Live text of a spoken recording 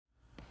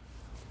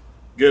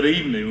Good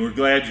evening. We're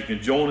glad you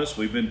can join us.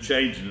 We've been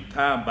changing the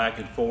time back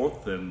and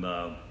forth, and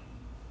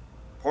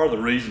part of the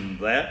reason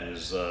that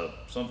is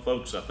some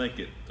folks, I think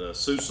it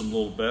suits them a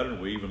little better.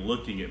 We're even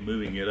looking at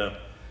moving it up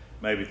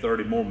maybe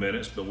 30 more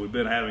minutes, but we've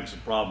been having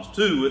some problems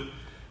too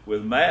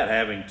with Matt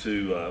having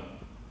to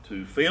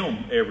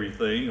film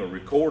everything or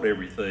record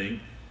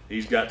everything.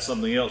 He's got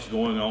something else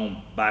going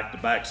on back to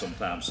back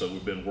sometimes, so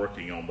we've been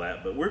working on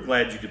that. But we're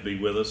glad you could be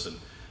with us. And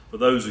for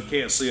those who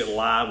can't see it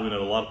live, we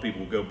know a lot of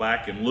people go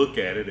back and look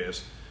at it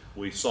as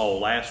we saw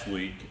last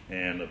week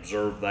and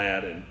observe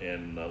that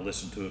and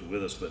listen to it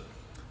with us. But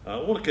I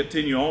want to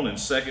continue on in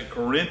 2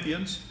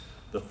 Corinthians,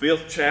 the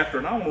 5th chapter,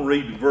 and I want to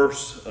read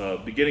verse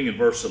beginning in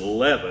verse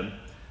 11,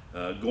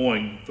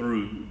 going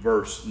through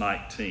verse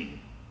 19.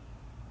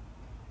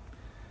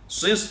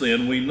 Since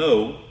then we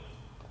know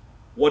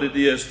what it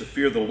is to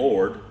fear the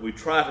Lord, we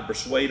try to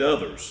persuade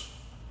others.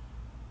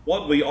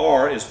 What we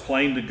are is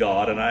plain to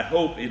God, and I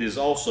hope it is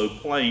also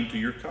plain to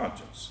your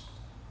conscience.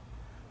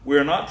 We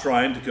are not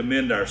trying to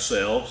commend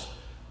ourselves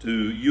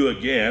to you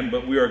again,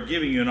 but we are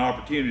giving you an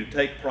opportunity to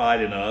take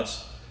pride in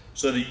us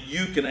so that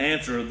you can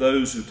answer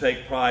those who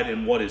take pride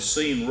in what is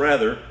seen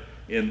rather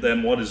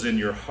than what is in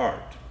your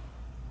heart.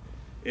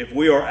 If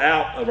we are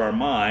out of our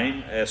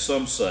mind, as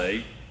some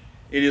say,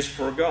 it is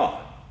for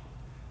God.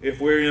 If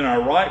we're in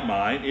our right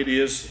mind, it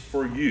is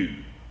for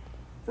you.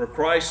 For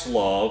Christ's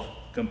love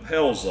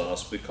compels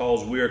us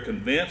because we are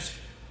convinced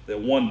that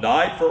one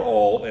died for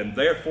all and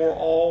therefore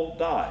all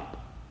died.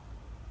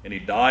 And he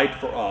died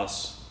for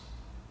us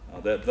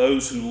that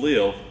those who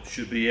live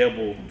should be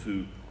able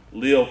to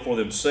live for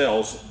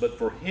themselves, but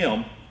for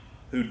him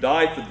who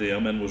died for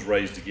them and was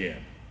raised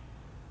again.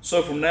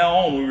 So from now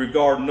on we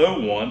regard no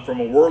one from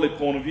a worldly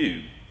point of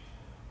view.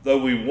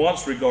 Though we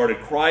once regarded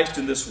Christ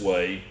in this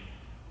way,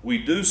 we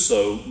do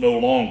so no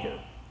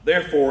longer.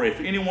 Therefore, if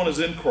anyone is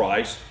in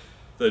Christ,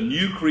 the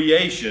new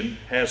creation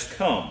has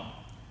come.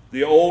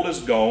 The old is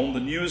gone, the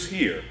new is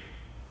here.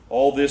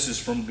 All this is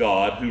from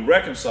God, who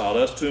reconciled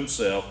us to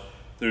himself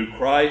through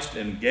Christ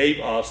and gave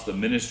us the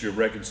ministry of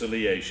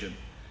reconciliation,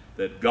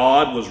 that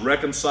God was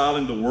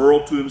reconciling the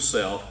world to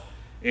himself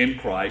in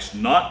Christ,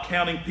 not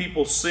counting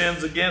people's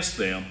sins against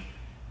them,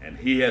 and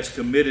he has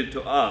committed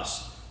to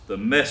us the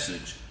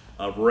message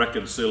of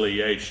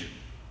reconciliation.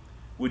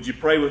 Would you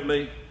pray with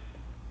me?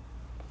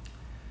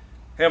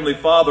 Heavenly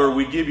Father,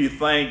 we give you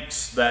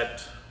thanks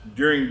that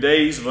during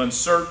days of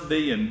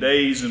uncertainty and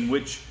days in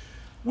which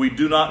we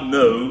do not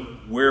know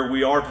where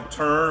we are to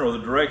turn or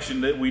the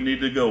direction that we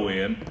need to go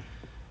in,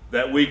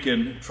 that we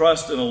can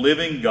trust in a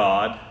living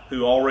God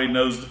who already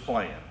knows the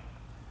plan.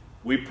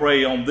 We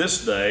pray on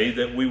this day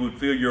that we would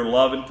feel your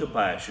love and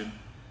compassion,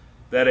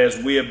 that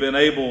as we have been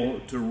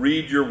able to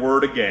read your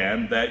word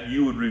again, that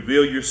you would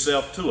reveal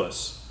yourself to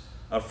us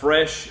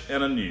afresh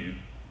and anew,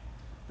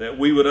 that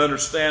we would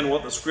understand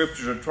what the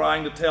scriptures are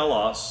trying to tell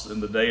us in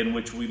the day in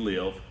which we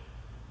live.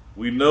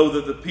 We know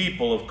that the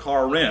people of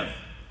Corinth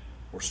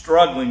were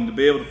struggling to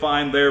be able to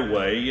find their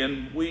way,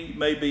 and we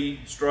may be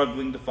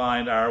struggling to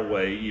find our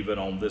way even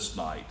on this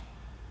night.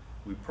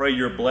 We pray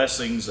your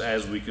blessings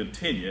as we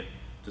continue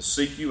to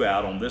seek you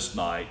out on this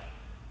night.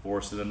 For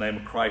us in the name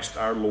of Christ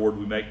our Lord,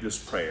 we make this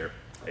prayer.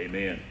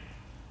 Amen.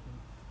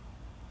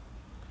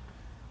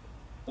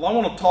 Well, I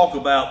want to talk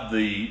about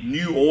the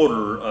new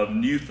order of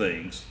new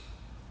things.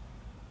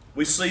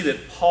 We see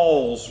that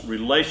Paul's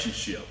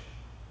relationship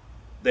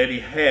that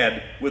he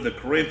had with the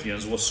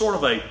Corinthians was sort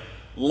of a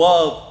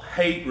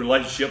love-hate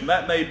relationship, and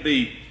that may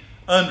be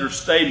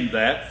understating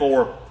that,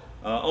 for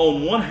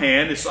on one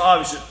hand, it's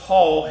obvious that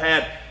Paul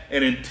had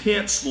an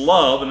intense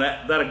love, and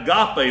that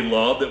agape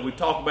love that we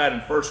talk about in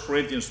 1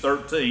 Corinthians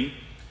 13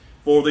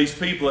 for these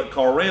people at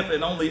Corinth,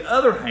 and on the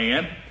other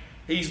hand,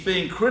 he's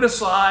being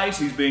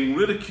criticized, he's being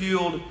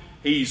ridiculed,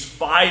 he's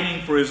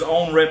fighting for his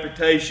own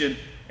reputation,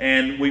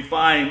 and we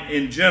find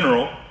in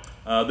general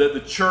that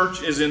the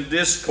church is in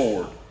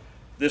discord.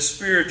 This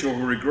spiritual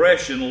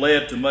regression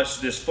led to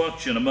much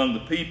dysfunction among the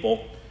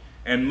people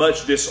and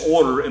much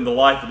disorder in the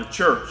life of the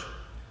church.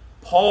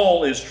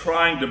 Paul is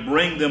trying to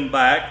bring them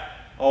back,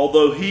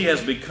 although he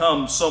has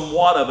become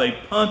somewhat of a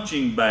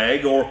punching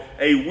bag or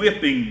a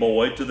whipping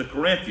boy to the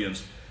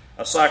Corinthians.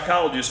 A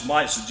psychologist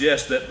might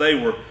suggest that they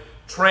were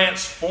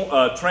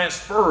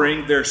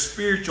transferring their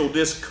spiritual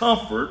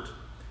discomfort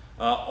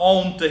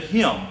onto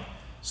him.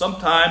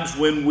 Sometimes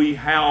when we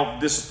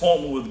have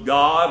disappointment with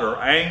God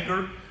or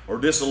anger or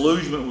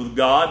disillusionment with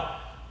God,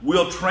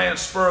 we'll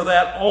transfer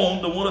that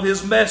on to one of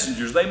his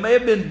messengers. They may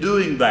have been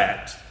doing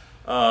that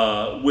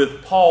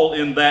with Paul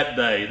in that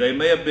day. They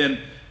may have been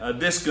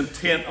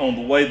discontent on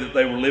the way that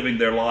they were living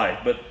their life.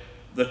 But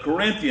the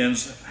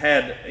Corinthians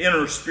had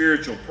inner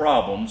spiritual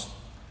problems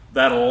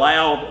that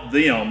allowed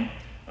them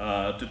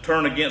to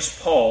turn against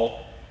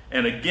Paul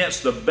and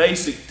against the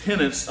basic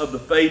tenets of the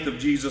faith of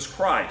Jesus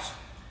Christ.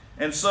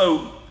 And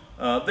so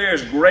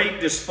there's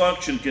great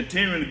dysfunction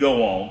continuing to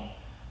go on,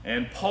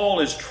 and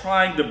Paul is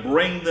trying to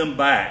bring them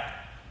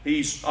back.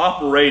 He's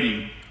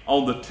operating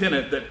on the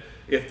tenet that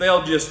if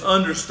they'll just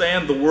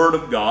understand the Word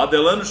of God,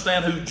 they'll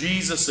understand who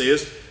Jesus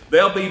is,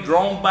 they'll be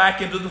drawn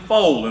back into the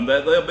fold and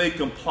that they'll be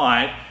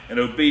compliant and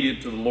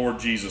obedient to the Lord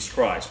Jesus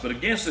Christ. But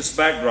against this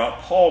backdrop,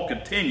 Paul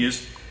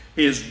continues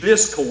his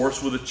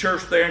discourse with the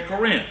church there in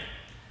Corinth.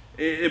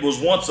 It was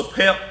once a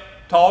pep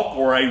talk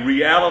or a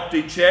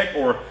reality check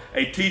or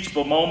a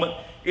teachable moment.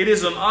 It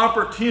is an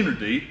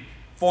opportunity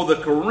for the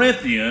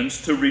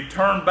Corinthians to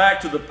return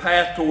back to the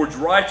path towards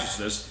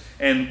righteousness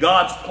and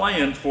God's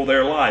plans for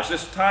their lives.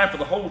 It's time for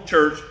the whole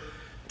church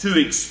to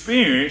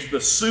experience the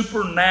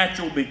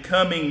supernatural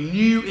becoming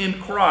new in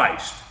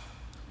Christ.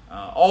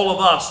 All of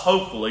us,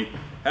 hopefully,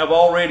 have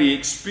already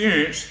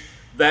experienced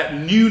that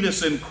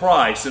newness in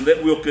Christ, and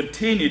that we'll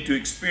continue to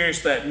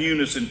experience that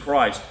newness in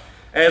Christ.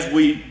 As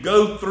we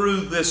go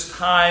through this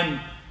time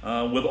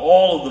with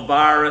all of the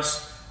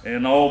virus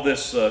and all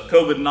this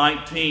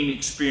COVID-19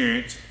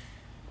 experience,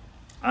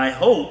 I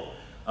hope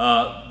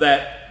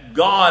that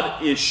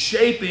God is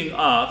shaping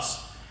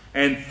us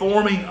and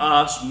forming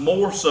us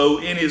more so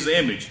in His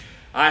image.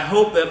 I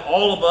hope that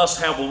all of us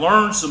have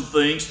learned some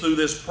things through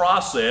this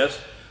process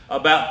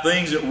about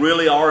things that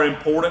really are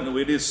important.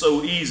 It is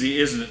so easy,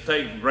 isn't it,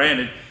 take for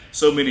granted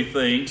so many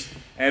things.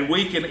 And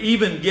we can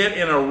even get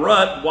in a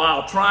rut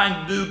while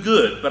trying to do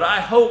good. But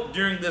I hope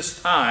during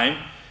this time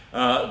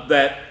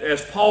that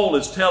as Paul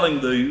is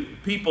telling the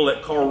people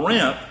at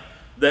Corinth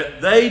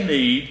that they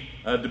need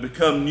to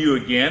become new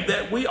again,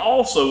 that we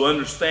also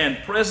understand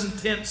present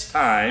tense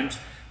times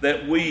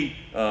that we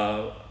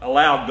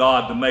allow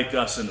God to make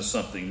us into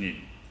something new.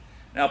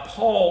 Now,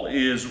 Paul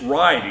is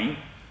writing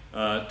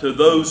to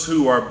those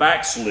who are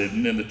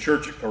backslidden in the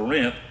church at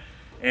Corinth,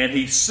 and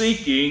he's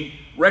seeking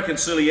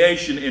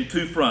reconciliation in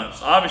two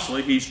fronts.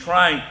 Obviously, he's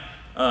trying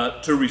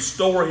to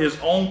restore his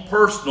own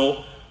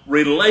personal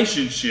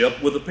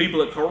relationship with the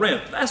people at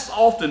Corinth. That's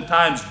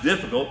oftentimes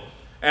difficult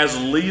as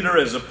a leader,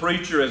 as a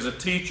preacher, as a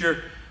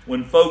teacher,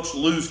 when folks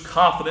lose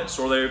confidence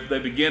or they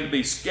begin to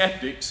be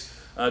skeptics,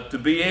 to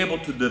be able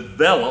to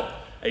develop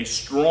a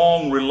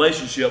strong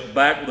relationship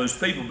back with those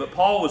people. But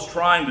Paul was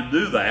trying to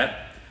do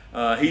that.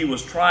 He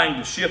was trying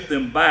to shift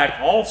them back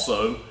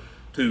also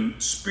to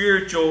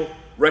spiritual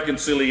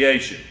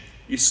reconciliation.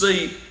 You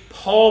see,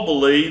 Paul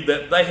believed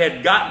that they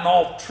had gotten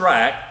off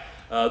track,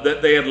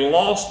 that they had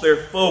lost their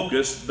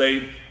focus.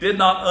 They did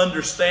not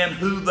understand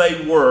who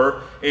they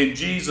were in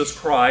Jesus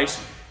Christ,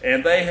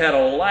 and they had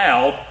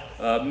allowed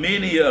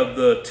many of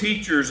the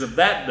teachers of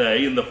that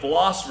day and the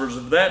philosophers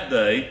of that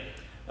day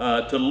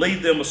to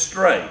lead them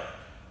astray.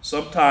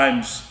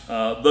 Sometimes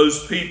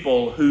those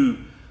people who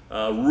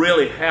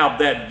really have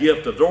that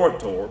gift of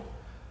orator,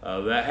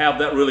 that have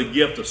that really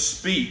gift of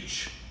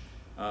speech,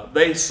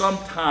 they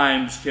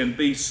sometimes can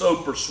be so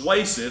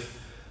persuasive,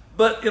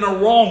 but in a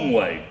wrong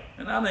way.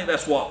 And I think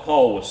that's what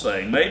Paul was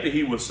saying. Maybe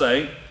he was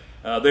saying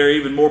they're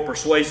even more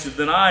persuasive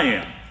than I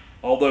am.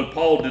 Although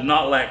Paul did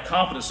not lack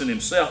confidence in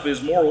himself, it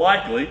is more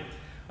likely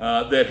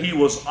that he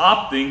was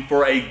opting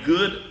for a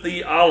good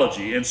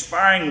theology.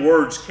 Inspiring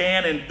words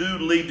can and do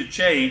lead to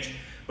change,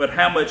 but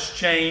how much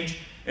change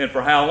and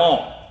for how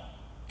long?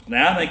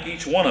 Now, I think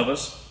each one of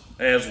us,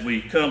 as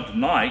we come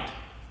tonight,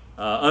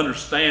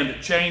 understand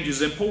that change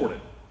is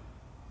important.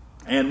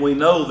 And we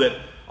know that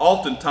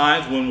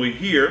oftentimes when we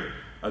hear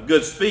a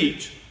good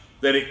speech,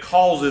 that it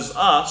causes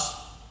us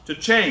to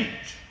change.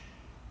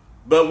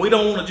 But we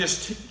don't want to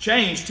just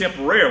change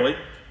temporarily.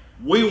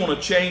 We want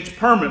to change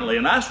permanently.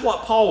 And that's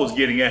what Paul was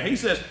getting at. He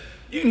says,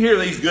 you can hear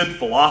these good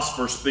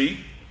philosophers speak.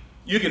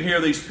 You can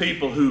hear these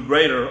people who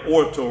greater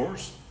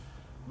orators.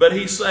 But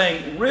he's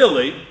saying,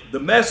 really, the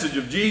message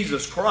of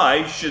Jesus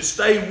Christ should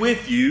stay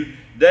with you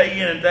day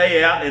in and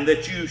day out, and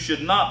that you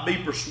should not be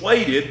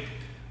persuaded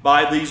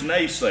by these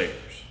naysayers.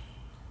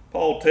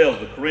 Paul tells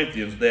the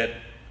Corinthians that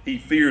he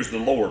fears the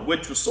Lord,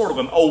 which was sort of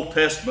an Old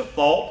Testament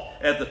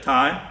thought at the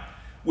time,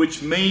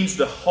 which means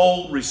to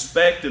hold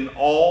respect and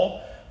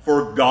awe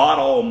for God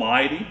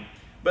Almighty.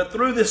 But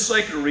through this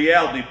sacred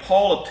reality,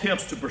 Paul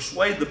attempts to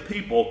persuade the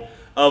people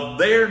of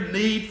their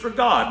need for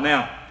God.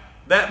 Now,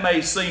 that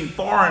may seem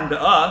foreign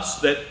to us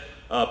that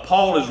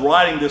Paul is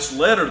writing this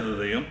letter to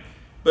them,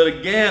 but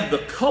again, the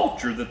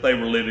culture that they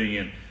were living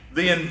in,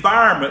 the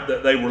environment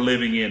that they were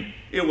living in,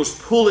 it was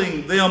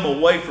pulling them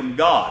away from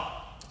God.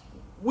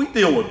 We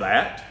deal with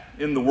that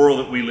in the world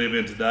that we live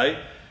in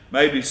today.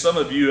 Maybe some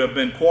of you have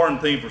been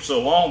quarantined for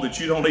so long that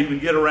you don't even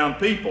get around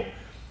people.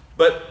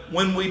 But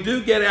when we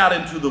do get out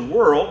into the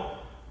world,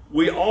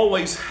 we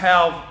always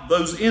have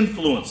those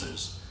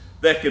influences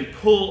that can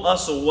pull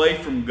us away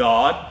from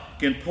God,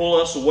 can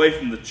pull us away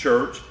from the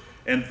church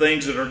and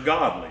things that are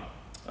godly.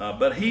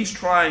 But he's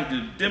trying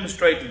to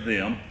demonstrate to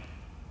them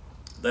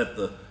that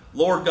the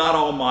Lord God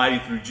Almighty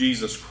through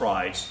Jesus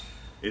Christ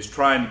is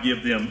trying to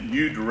give them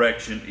new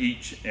direction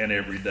each and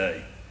every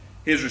day.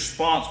 His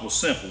response was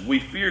simple. We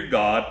fear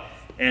God,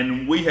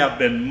 and we have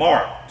been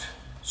marked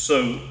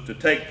so to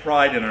take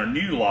pride in our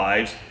new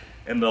lives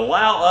and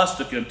allow us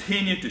to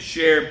continue to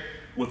share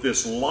with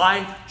this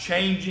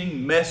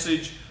life-changing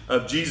message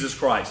of Jesus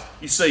Christ.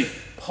 You see,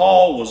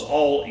 Paul was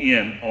all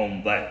in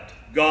on that.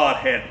 God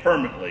had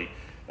permanently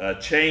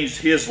changed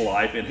his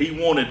life, and he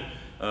wanted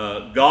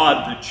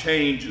God to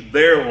change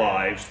their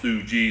lives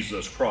through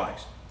Jesus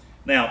Christ.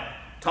 Now,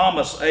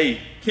 Thomas A.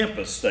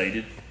 Kempis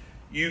stated,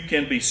 "You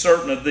can be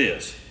certain of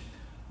this.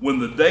 When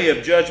the day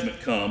of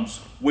judgment comes,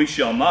 we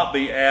shall not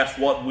be asked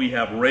what we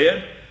have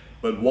read,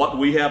 but what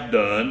we have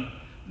done,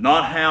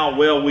 not how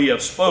well we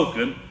have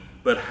spoken,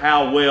 but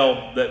how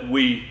well that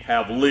we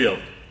have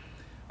lived."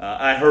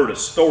 I heard a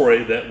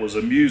story that was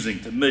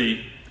amusing to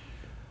me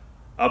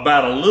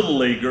about a little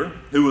leaguer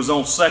who was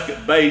on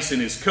second base,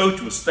 and his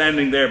coach was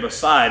standing there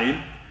beside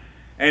him,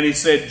 and he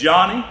said,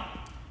 "Johnny,"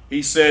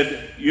 he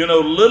said, "you know,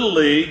 Little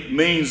League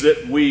means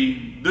that we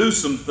do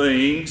some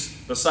things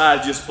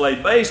besides just play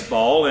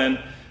baseball, and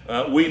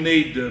we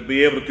need to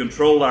be able to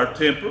control our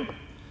temper.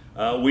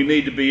 We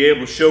need to be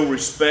able to show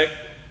respect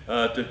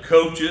to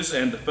coaches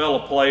and to fellow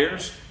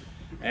players,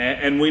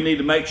 and we need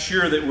to make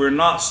sure that we're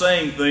not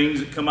saying things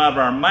that come out of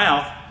our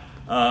mouth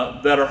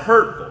that are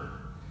hurtful.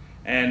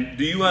 And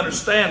do you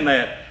understand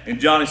that?"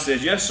 And Johnny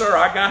says, "Yes, sir,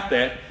 I got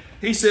that."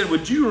 He said,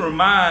 would you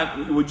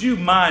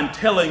mind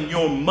telling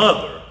your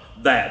mother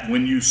that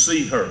when you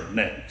see her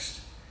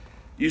next?"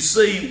 You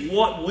see,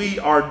 what we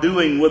are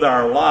doing with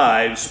our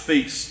lives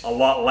speaks a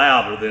lot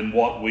louder than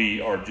what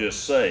we are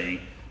just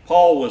saying.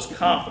 Paul was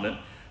confident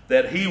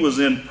that he was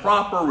in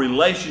proper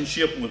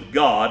relationship with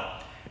God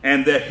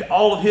and that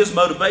all of his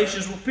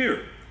motivations were pure.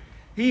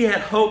 He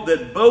had hoped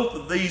that both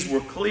of these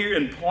were clear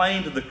and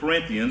plain to the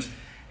Corinthians,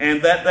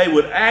 and that they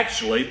would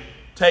actually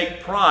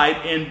take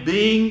pride in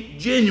being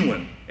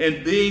genuine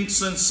and being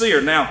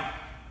sincere. Now,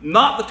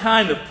 not the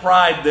kind of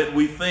pride that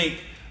we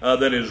think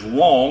that is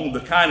wrong, the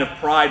kind of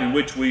pride in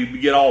which we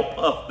get all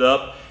puffed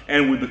up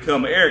and we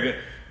become arrogant,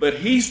 but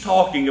he's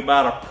talking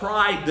about a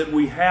pride that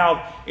we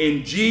have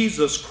in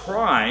Jesus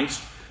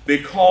Christ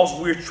because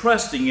we're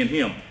trusting in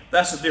him.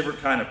 That's a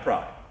different kind of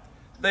pride.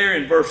 There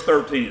in verse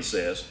 13 it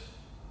says,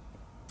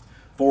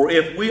 "For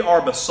if we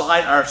are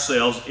beside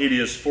ourselves, it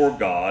is for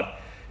God.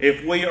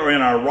 If we are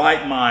in our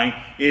right mind,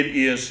 it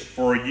is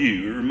for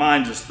you." It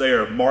reminds us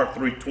there of Mark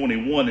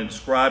 3:21 in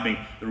describing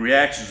the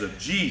reactions of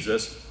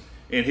Jesus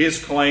in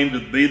his claim to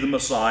be the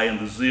Messiah and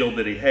the zeal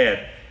that he had.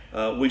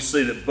 We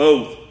see that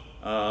both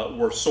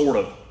were sort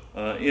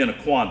of in a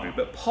quandary.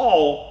 But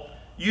Paul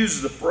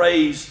uses the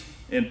phrase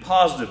in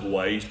positive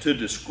ways to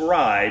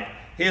describe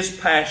his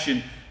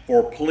passion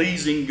for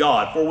pleasing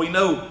God. For we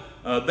know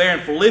there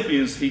in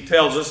Philippians he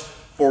tells us,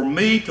 "For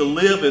me to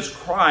live is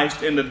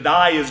Christ and to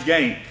die is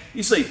gain."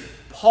 You see,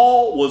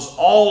 Paul was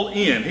all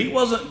in. He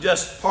wasn't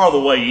just part of the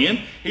way in.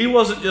 He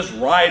wasn't just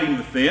riding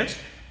the fence.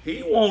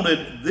 He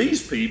wanted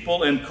these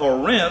people in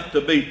Corinth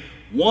to be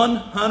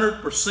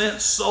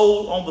 100%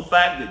 sold on the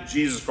fact that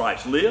Jesus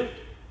Christ lived,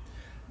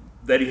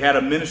 that he had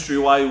a ministry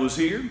while he was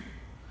here,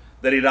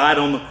 that he died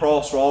on the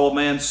cross for all of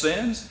man's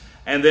sins,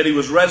 and that he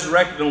was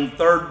resurrected on the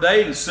third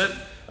day to sit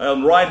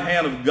on the right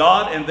hand of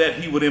God, and that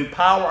he would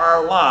empower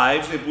our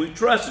lives if we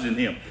trusted in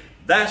him.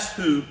 That's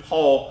who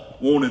Paul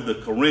wanted the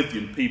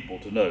Corinthian people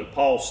to know.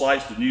 Paul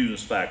cites the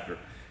newness factor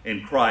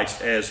in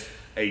Christ as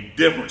a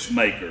difference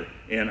maker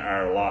in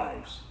our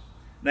lives.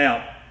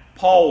 Now,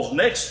 Paul's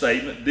next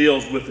statement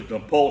deals with the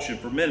compulsion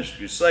for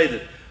ministry. To say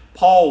that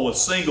Paul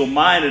was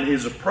single-minded in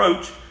his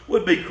approach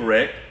would be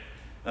correct,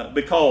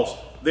 because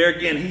there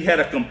again he had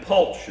a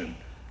compulsion,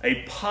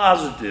 a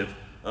positive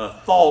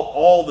thought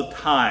all the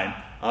time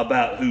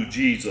about who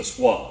Jesus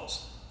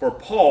was. For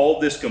Paul,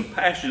 this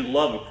compassionate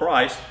love of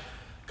Christ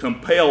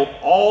compelled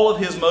all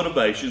of his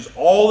motivations,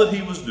 all that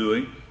he was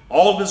doing,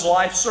 all of his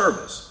life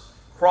service.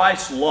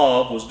 Christ's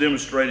love was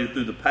demonstrated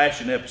through the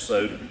Passion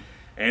episode,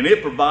 and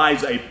it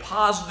provides a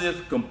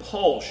positive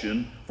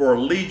compulsion for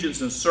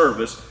allegiance and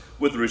service,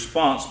 with the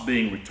response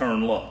being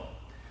return love.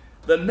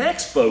 The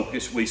next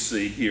focus we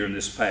see here in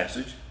this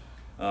passage,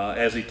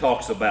 as he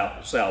talks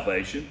about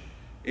salvation,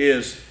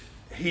 is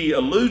he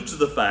alludes to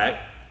the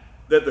fact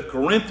that the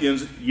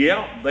Corinthians,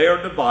 they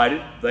are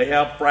divided. They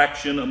have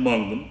fraction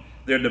among them.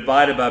 They're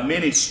divided by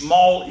many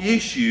small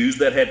issues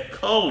that had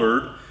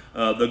colored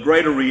the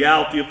greater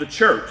reality of the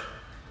church.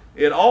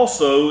 It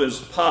also is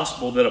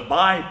possible that a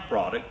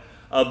byproduct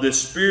of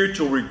this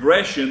spiritual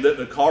regression that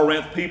the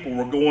Corinth people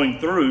were going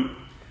through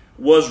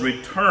was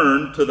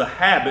return to the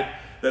habit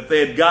that they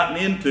had gotten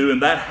into,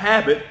 and that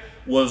habit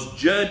was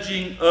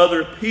judging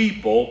other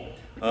people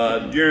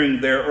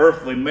during their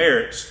earthly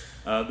merits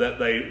that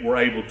they were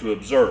able to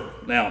observe.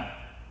 Now,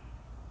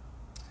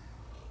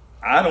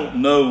 I don't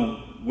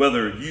know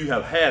whether you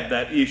have had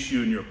that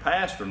issue in your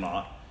past or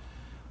not,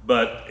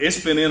 but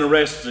it's been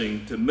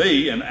interesting to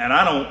me, and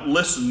I don't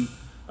listen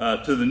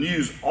to the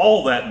news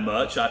all that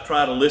much. I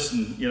try to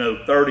listen,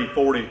 30,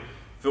 40,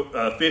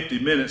 50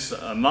 minutes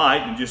a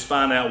night and just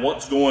find out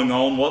what's going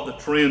on, what the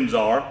trends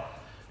are.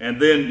 And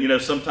then,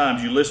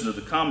 sometimes you listen to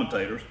the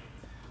commentators.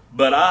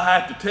 But I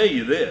have to tell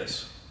you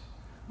this,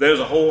 there's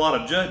a whole lot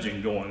of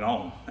judging going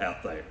on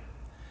out there.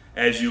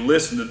 As you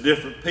listen to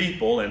different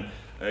people and,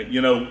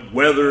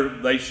 whether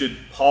they should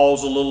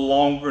pause a little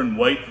longer and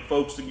wait for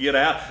folks to get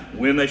out,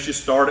 when they should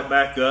start it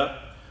back up.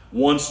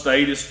 One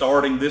state is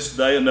starting this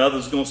day,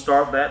 another's going to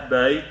start that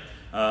day.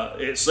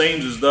 It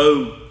seems as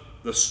though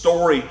the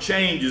story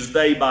changes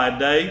day by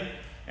day.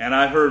 And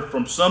I've heard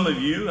from some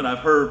of you, and I've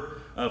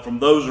heard from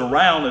those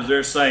around as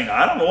they're saying,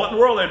 I don't know what in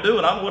the world they're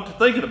doing. I don't know what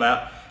they're thinking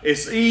about.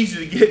 It's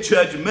easy to get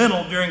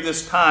judgmental during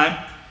this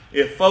time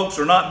if folks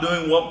are not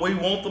doing what we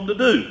want them to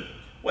do.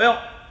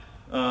 Well,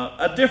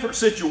 a different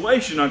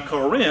situation on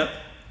Corinth,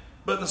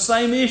 but the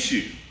same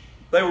issue.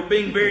 They were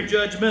being very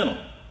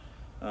judgmental.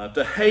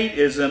 To hate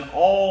is an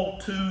all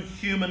too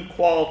human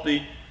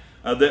quality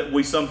that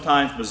we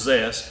sometimes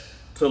possess.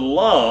 To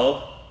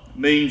love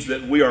means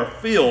that we are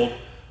filled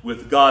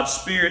with God's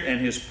Spirit and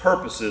His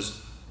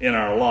purposes in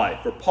our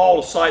life. For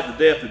Paul to cite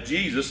the death of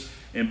Jesus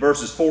in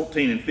verses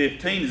 14 and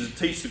 15 is to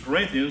teach the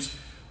Corinthians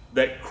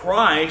that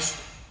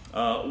Christ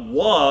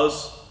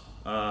was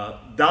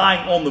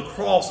dying on the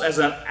cross as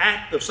an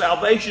act of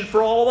salvation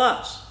for all of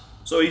us.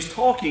 So he's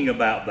talking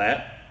about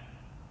that.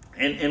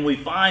 And we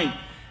find,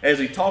 as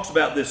he talks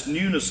about this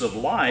newness of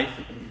life,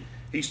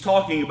 he's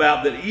talking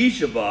about that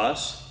each of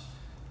us,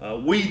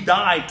 we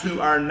die to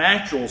our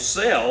natural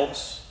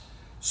selves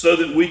so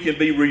that we can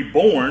be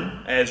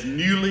reborn as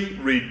newly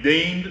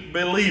redeemed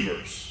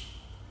believers.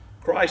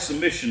 Christ's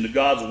submission to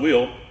God's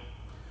will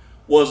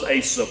was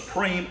a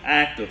supreme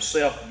act of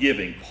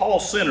self-giving. Paul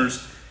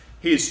centers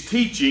his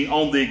teaching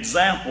on the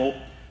example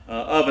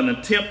of an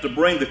attempt to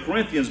bring the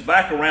Corinthians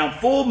back around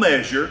full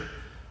measure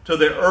to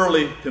their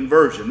early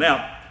conversion.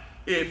 Now,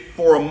 if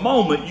for a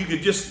moment you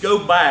could just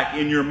go back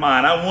in your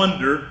mind, I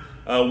wonder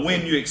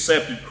when you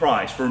accepted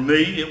Christ. For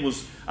me,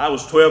 I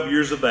was 12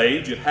 years of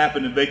age. It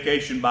happened in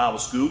Vacation Bible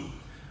School.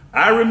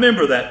 I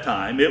remember that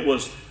time. It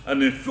was an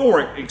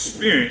euphoric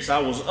experience. I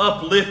was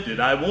uplifted.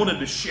 I wanted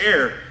to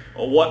share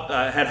what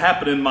had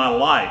happened in my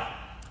life.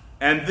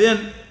 And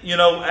then,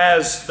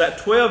 as that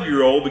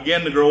 12-year-old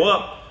began to grow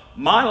up,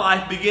 my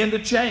life began to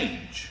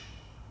change.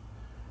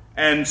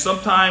 And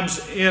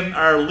sometimes in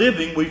our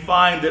living, we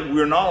find that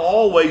we're not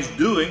always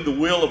doing the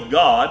will of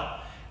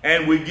God,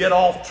 and we get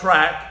off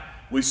track.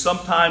 We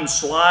sometimes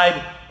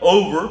slide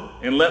over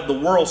and let the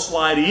world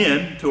slide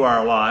into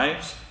our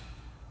lives.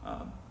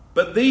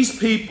 But these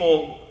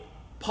people,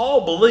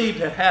 Paul believed,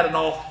 had an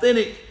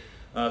authentic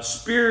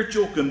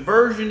spiritual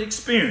conversion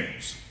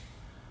experience.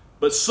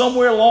 But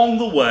somewhere along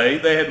the way,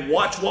 they had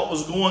watched what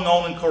was going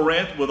on in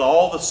Corinth with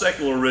all the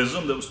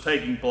secularism that was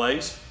taking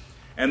place,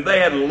 and they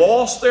had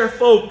lost their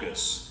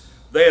focus.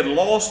 They had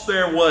lost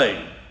their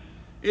way.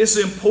 It's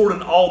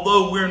important,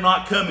 although we're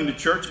not coming to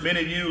church,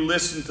 many of you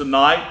listen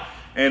tonight,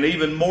 and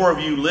even more of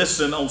you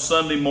listen on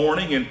Sunday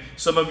morning, and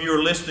some of you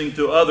are listening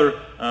to other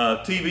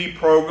TV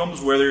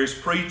programs where there is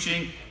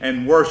preaching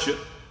and worship.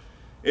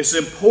 It's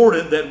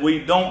important that we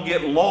don't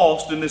get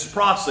lost in this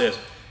process.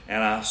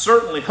 And I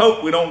certainly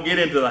hope we don't get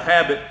into the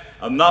habit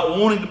of not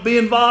wanting to be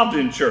involved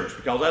in church,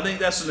 because I think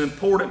that's an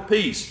important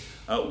piece.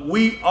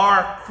 We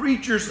are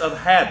creatures of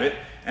habit,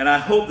 and I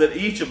hope that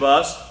each of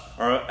us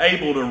are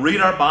able to read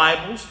our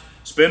Bibles,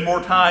 spend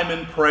more time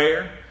in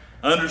prayer,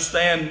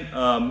 understand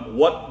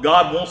what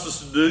God wants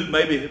us to do,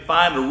 maybe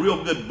find a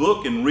real good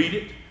book and read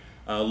it,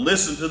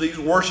 listen to these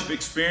worship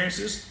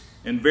experiences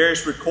and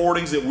various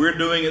recordings that we're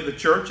doing at the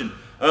church and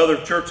other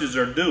churches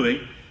are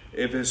doing.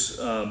 If it's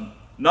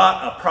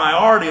not a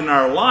priority in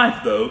our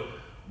life, though,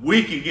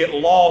 we can get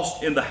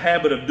lost in the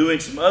habit of doing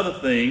some other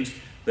things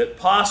that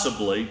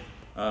possibly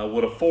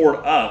would afford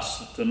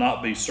us to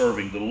not be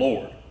serving the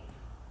Lord.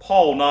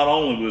 Paul not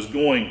only was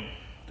going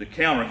to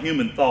counter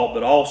human thought,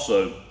 but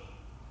also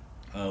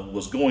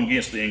was going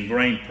against the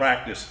ingrained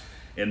practice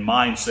and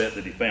mindset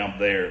that he found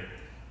there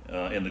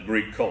in the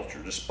Greek culture.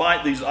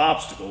 Despite these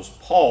obstacles,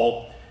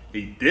 Paul,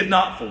 he did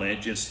not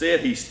flinch.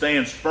 Instead, he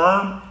stands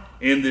firm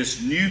in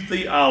this new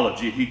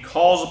theology. He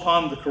calls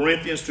upon the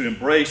Corinthians to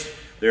embrace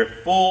their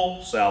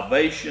full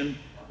salvation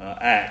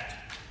act,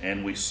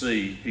 and we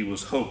see he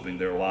was hoping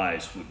their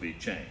lives would be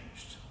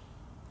changed.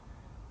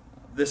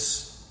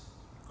 This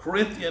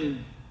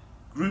Corinthian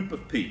group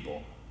of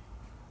people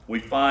we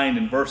find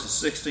in verses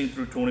 16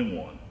 through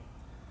 21.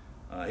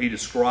 He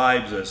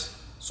describes as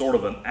sort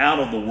of an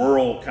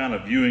out-of-the-world kind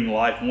of viewing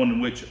life, one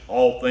in which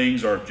all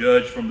things are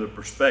judged from the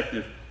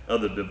perspective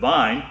of the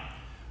divine,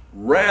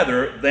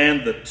 rather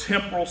than the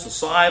temporal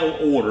societal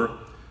order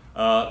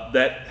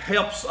that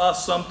helps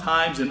us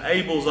sometimes,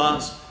 enables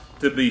us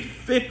to be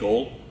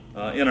fickle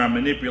in our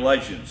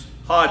manipulations.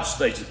 Hodge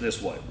states it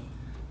this way: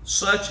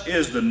 "Such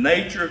is the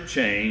nature of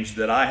change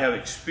that I have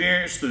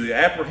experienced through the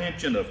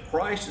apprehension of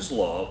Christ's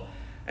love,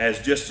 as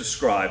just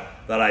described,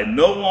 that I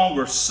no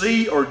longer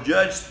see or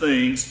judge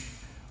things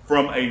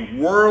from a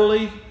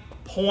worldly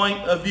point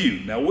of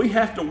view." Now we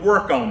have to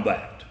work on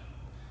that,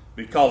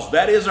 because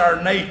that is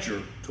our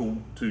nature,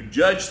 to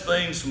judge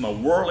things from a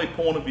worldly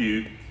point of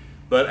view.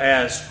 But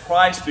as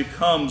Christ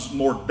becomes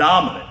more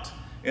dominant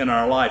in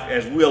our life,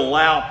 as we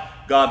allow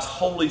God's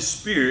Holy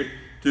Spirit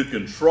to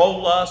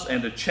control us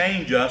and to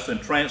change us and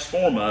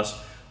transform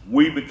us,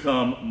 we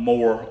become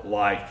more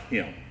like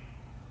Him.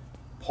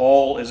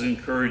 Paul is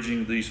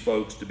encouraging these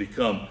folks to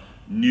become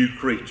new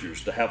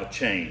creatures, to have a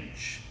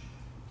change,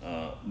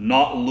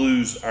 not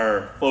lose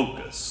our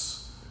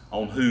focus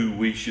on who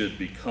we should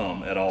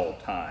become at all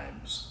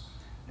times.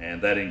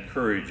 and that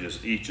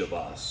encourages each of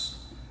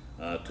us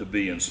to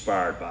be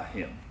inspired by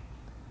him.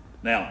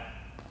 Now,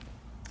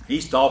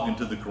 he's talking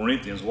to the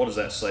Corinthians. What does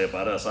that say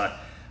about us?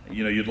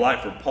 You'd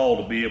like for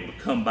Paul to be able to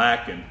come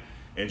back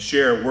and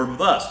share a word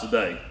with us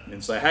today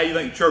and say, how do you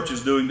think the church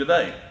is doing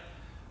today?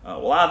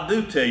 Well, I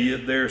do tell you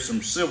there's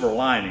some silver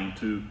lining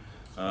to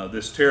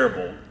this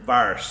terrible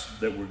virus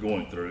that we're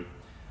going through.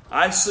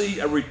 I see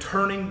a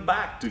returning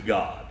back to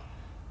God.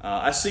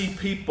 I see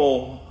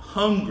people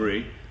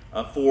hungry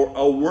for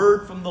a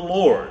word from the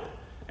Lord,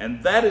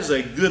 and that is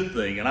a good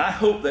thing. And I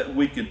hope that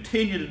we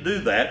continue to do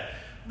that,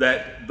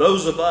 that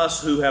those of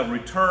us who have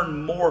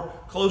returned more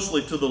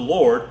closely to the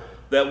Lord,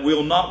 that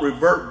we'll not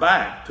revert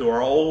back to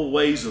our old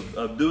ways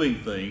of doing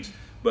things,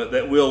 but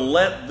that we'll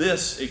let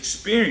this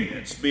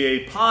experience be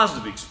a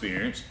positive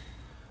experience,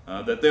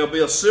 that there'll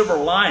be a silver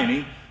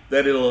lining,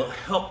 that it'll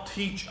help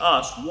teach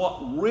us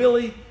what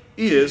really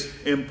is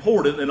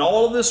important in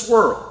all of this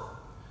world,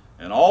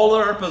 and all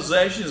of our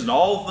possessions and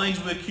all the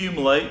things we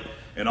accumulate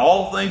and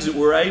all the things that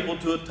we're able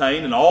to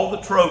attain and all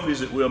the trophies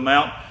that we'll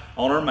mount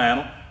on our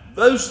mantle.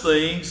 Those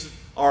things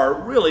are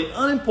really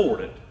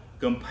unimportant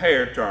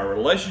compared to our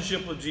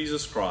relationship with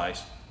Jesus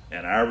Christ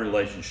and our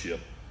relationship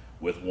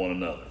with one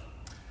another.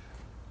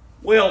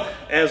 Well,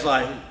 as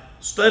I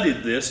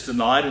studied this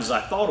tonight, as I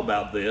thought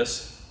about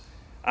this,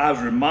 I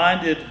was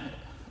reminded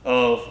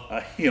of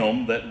a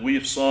hymn that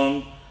we've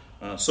sung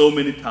so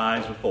many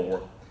times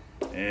before,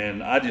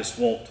 and I just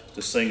want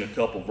to sing a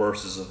couple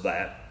verses of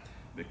that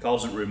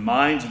because it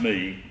reminds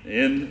me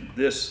in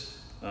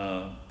this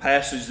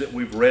passage that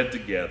we've read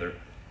together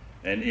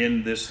and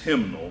in this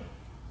hymnal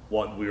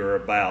what we are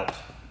about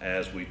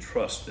as we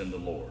trust in the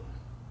Lord.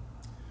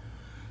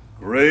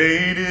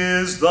 Great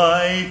is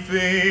thy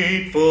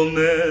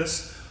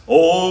faithfulness,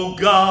 O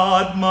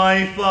God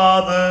my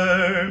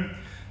Father.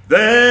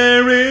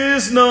 There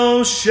is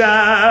no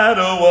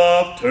shadow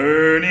of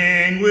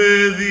turning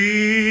with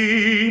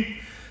thee.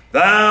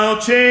 Thou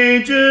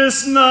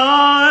changest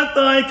not,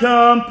 thy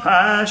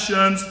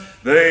compassions,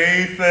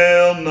 they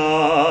fail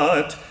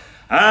not.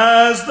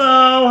 As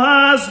thou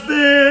hast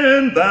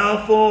been,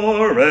 thou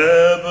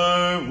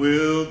forever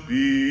wilt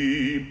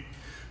be.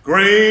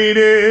 Great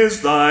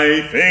is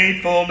thy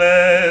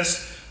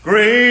faithfulness,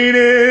 great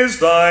is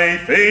thy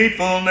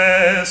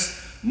faithfulness.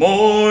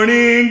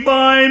 Morning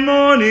by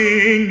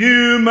morning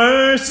new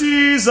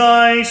mercies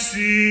I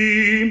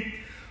see.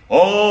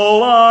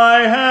 All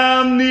I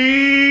have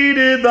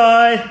needed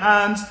thy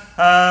hands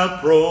have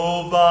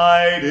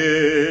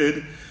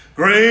provided.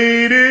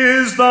 Great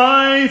is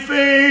thy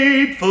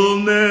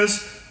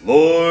faithfulness,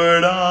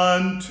 Lord,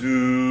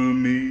 unto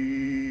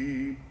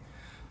me.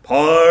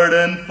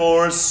 Pardon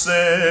for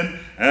sin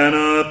and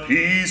a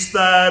peace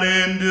that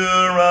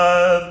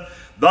endureth,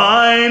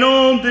 thine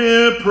own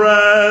dear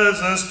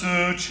presence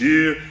to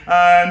cheer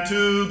and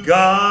to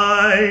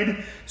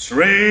guide,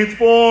 strength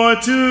for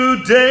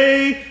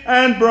today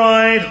and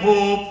bright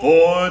hope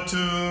for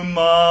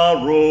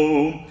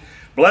tomorrow.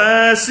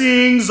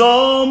 Blessings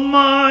all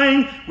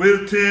mine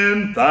with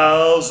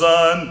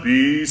 10,000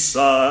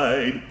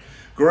 beside.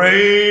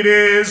 Great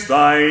is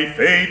thy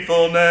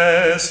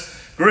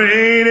faithfulness,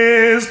 great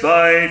is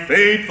thy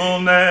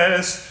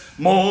faithfulness.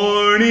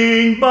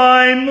 Morning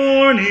by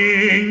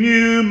morning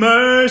new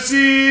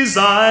mercies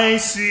I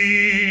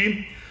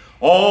see.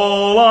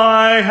 All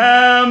I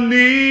have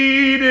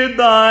needed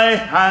thy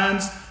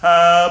hands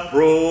have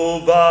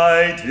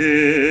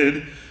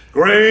provided.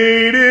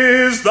 Great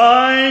is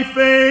thy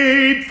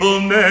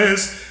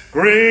faithfulness,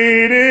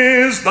 great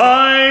is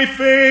thy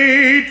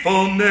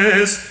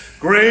faithfulness,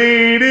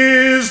 great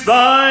is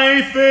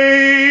thy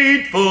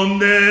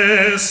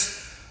faithfulness,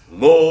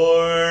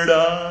 Lord,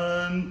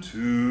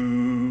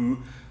 unto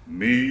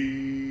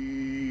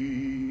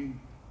me.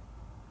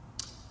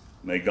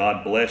 May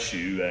God bless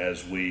you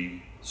as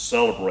we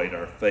celebrate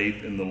our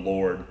faith in the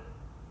Lord.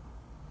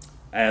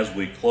 As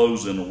we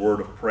close in a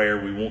word of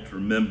prayer, we want to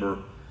remember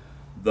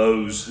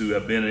those who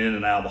have been in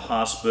and out of the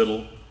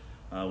hospital.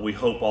 We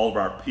hope all of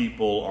our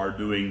people are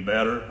doing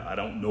better. I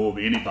don't know of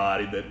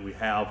anybody that we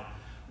have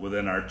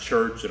within our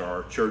church and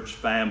our church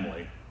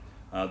family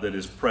that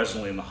is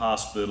presently in the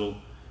hospital.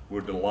 We're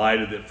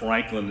delighted that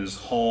Franklin is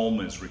home,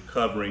 is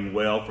recovering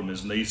well from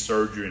his knee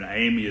surgery, and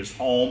Amy is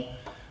home,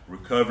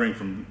 recovering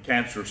from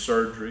cancer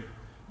surgery.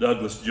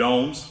 Douglas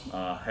Jones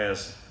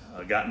has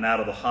gotten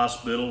out of the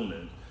hospital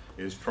and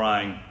is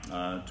trying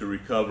to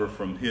recover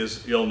from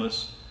his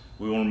illness.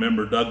 We want to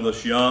remember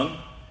Douglas Young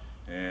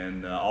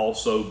and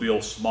also Bill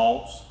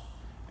Smaltz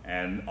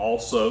and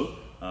also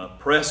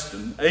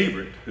Preston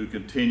Averett, who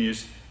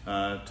continues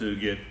to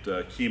get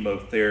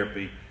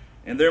chemotherapy.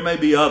 And there may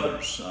be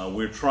others.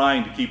 We're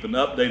trying to keep an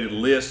updated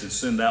list and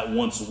send that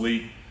once a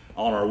week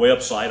on our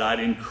website. I'd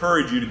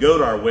encourage you to go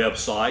to our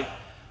website.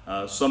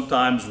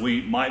 Sometimes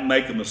we might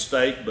make a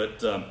mistake,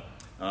 but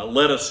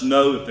let us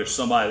know if there's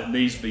somebody that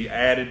needs to be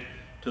added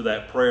to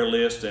that prayer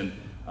list. And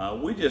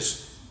we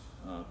just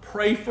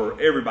pray for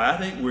everybody. I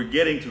think we're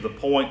getting to the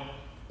point,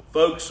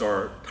 folks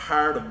are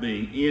tired of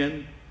being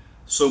in.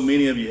 So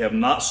many of you have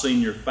not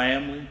seen your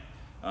family.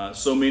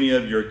 So many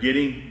of you are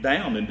getting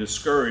down and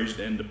discouraged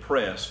and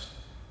depressed.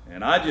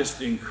 And I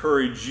just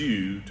encourage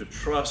you to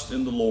trust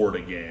in the Lord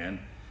again.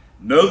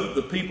 Know that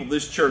the people of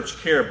this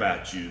church care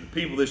about you. The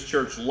people of this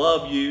church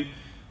love you.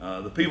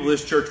 The people of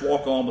this church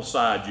walk on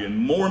beside you. And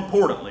more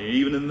importantly,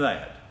 even in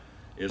that,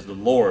 is the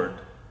Lord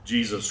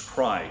Jesus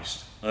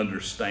Christ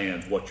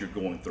understands what you're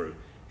going through.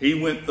 He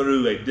went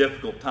through a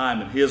difficult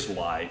time in his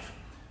life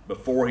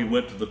before he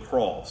went to the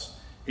cross.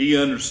 He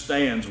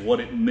understands what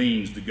it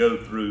means to go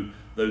through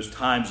those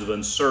times of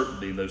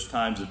uncertainty, those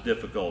times of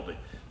difficulty.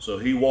 So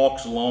he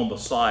walks along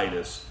beside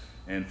us.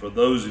 And for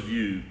those of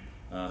you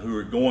who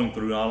are going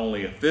through not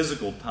only a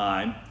physical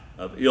time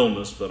of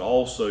illness, but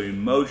also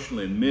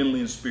emotionally and mentally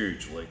and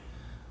spiritually,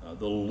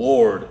 the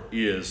Lord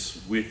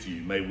is with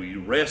you. May we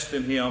rest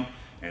in him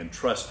and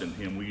trust in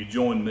him. Will you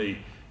join me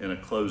in a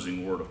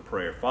closing word of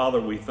prayer? Father,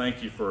 we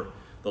thank you for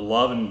the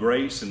love and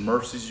grace and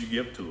mercies you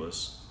give to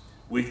us.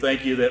 We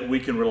thank you that we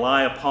can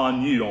rely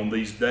upon you on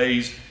these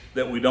days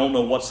that we don't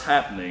know what's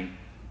happening,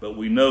 but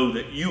we know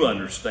that you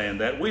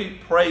understand that. We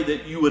pray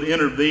that you would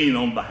intervene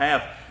on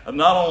behalf of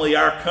not only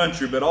our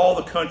country, but all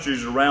the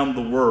countries around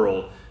the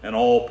world and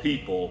all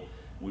people.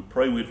 We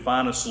pray we'd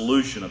find a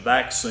solution, a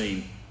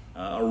vaccine,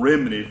 a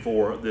remedy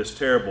for this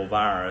terrible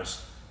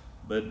virus.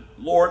 But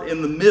Lord,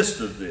 in the midst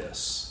of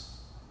this,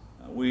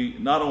 we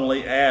not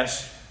only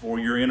ask for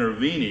your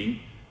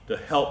intervening to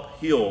help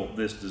heal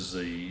this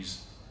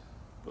disease,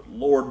 but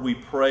Lord, we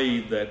pray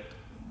that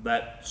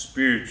that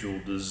spiritual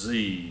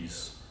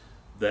disease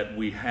that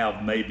we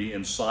have maybe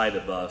inside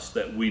of us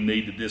that we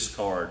need to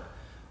discard.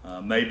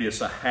 Maybe it's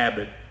a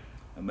habit,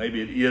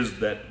 maybe it is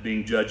that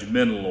being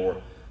judgmental,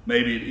 or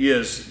maybe it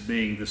is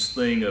being this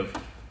thing of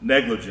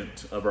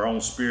negligent of our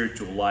own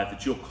spiritual life,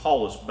 that you'll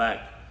call us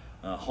back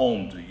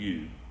home to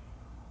you.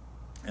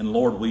 And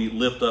Lord, we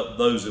lift up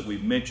those that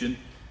we've mentioned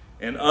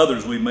and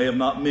others we may have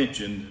not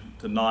mentioned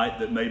tonight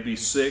that may be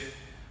sick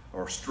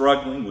or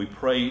struggling. We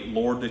pray,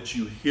 Lord, that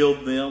you heal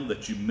them,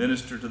 that you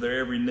minister to their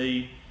every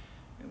need.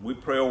 And we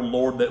pray, oh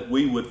Lord, that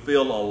we would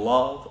feel a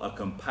love, a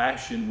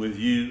compassion with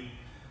you,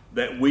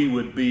 that we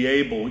would be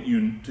able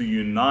to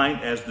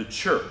unite as the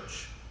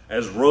church,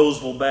 as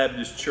Roseville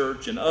Baptist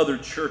Church and other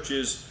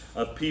churches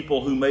of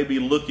people who may be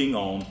looking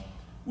on.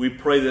 We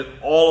pray that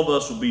all of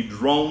us will be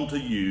drawn to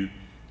you,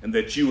 and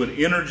that you would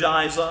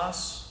energize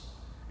us,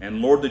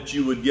 and Lord, that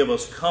you would give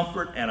us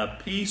comfort and a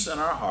peace in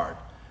our heart,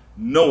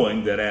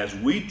 knowing that as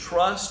we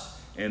trust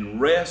and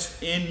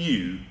rest in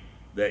you,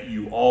 that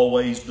you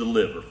always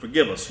deliver.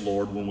 Forgive us,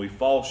 Lord, when we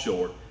fall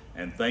short,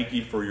 and thank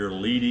you for your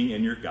leading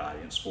and your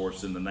guidance for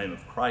us. In the name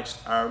of Christ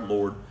our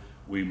Lord,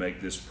 we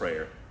make this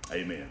prayer.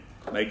 Amen.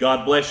 May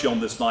God bless you on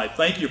this night.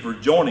 Thank you for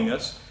joining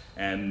us,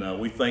 and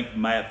we thank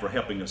Matt for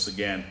helping us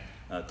again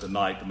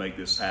tonight to make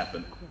this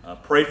happen.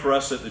 Pray for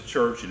us at the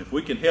church, and if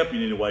we can help you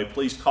in any way,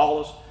 please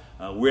call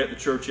us. We're at the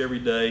church every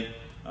day.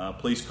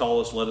 Please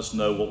call us. Let us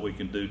know what we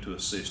can do to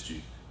assist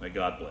you. May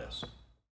God bless.